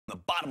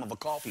bottom of a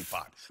coffee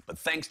pot. But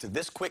thanks to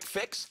this quick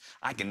fix,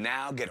 I can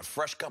now get a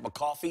fresh cup of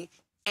coffee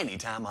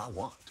anytime I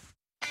want.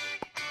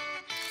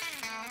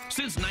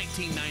 Since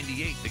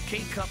 1998, the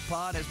K-Cup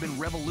pod has been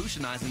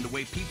revolutionizing the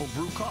way people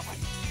brew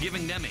coffee,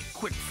 giving them a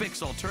quick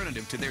fix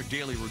alternative to their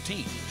daily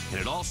routine.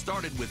 And it all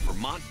started with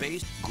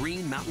Vermont-based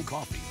Green Mountain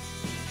Coffee.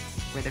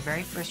 We're the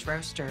very first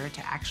roaster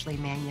to actually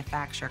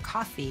manufacture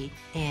coffee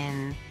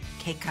in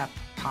K-Cup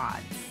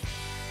pods.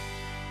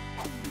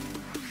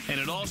 And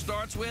it all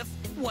starts with,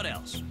 what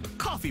else?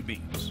 Coffee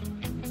beans.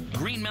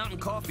 Green Mountain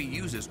Coffee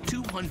uses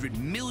 200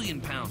 million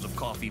pounds of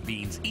coffee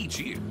beans each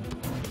year.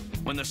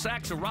 When the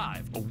sacks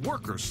arrive, a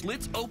worker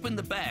slits open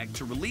the bag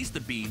to release the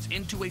beans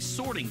into a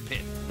sorting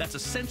pit that's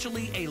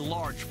essentially a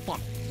large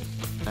funnel.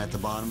 At the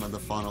bottom of the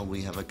funnel,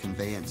 we have a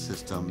conveyance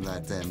system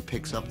that then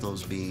picks up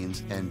those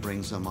beans and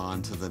brings them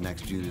on to the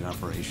next unit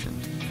operation.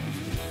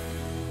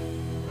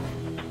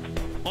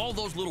 All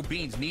those little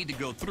beans need to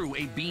go through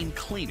a bean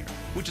cleaner,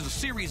 which is a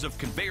series of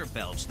conveyor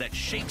belts that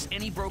shakes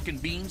any broken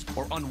beans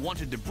or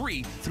unwanted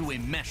debris through a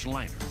mesh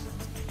liner.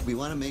 We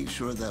want to make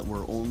sure that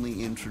we're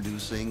only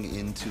introducing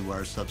into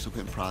our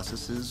subsequent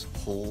processes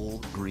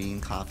whole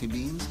green coffee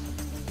beans.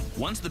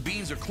 Once the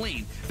beans are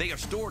clean, they are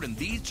stored in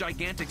these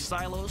gigantic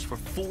silos for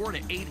 4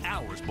 to 8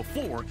 hours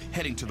before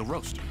heading to the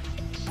roaster.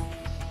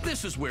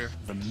 This is where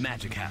the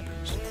magic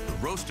happens.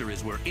 The roaster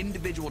is where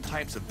individual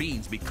types of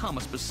beans become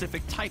a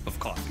specific type of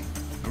coffee.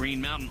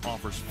 Green Mountain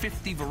offers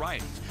 50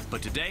 varieties,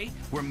 but today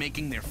we're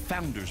making their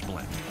Founders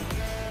Blend.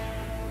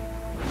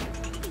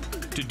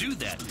 To do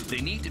that,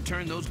 they need to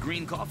turn those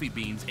green coffee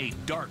beans a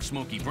dark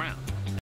smoky brown.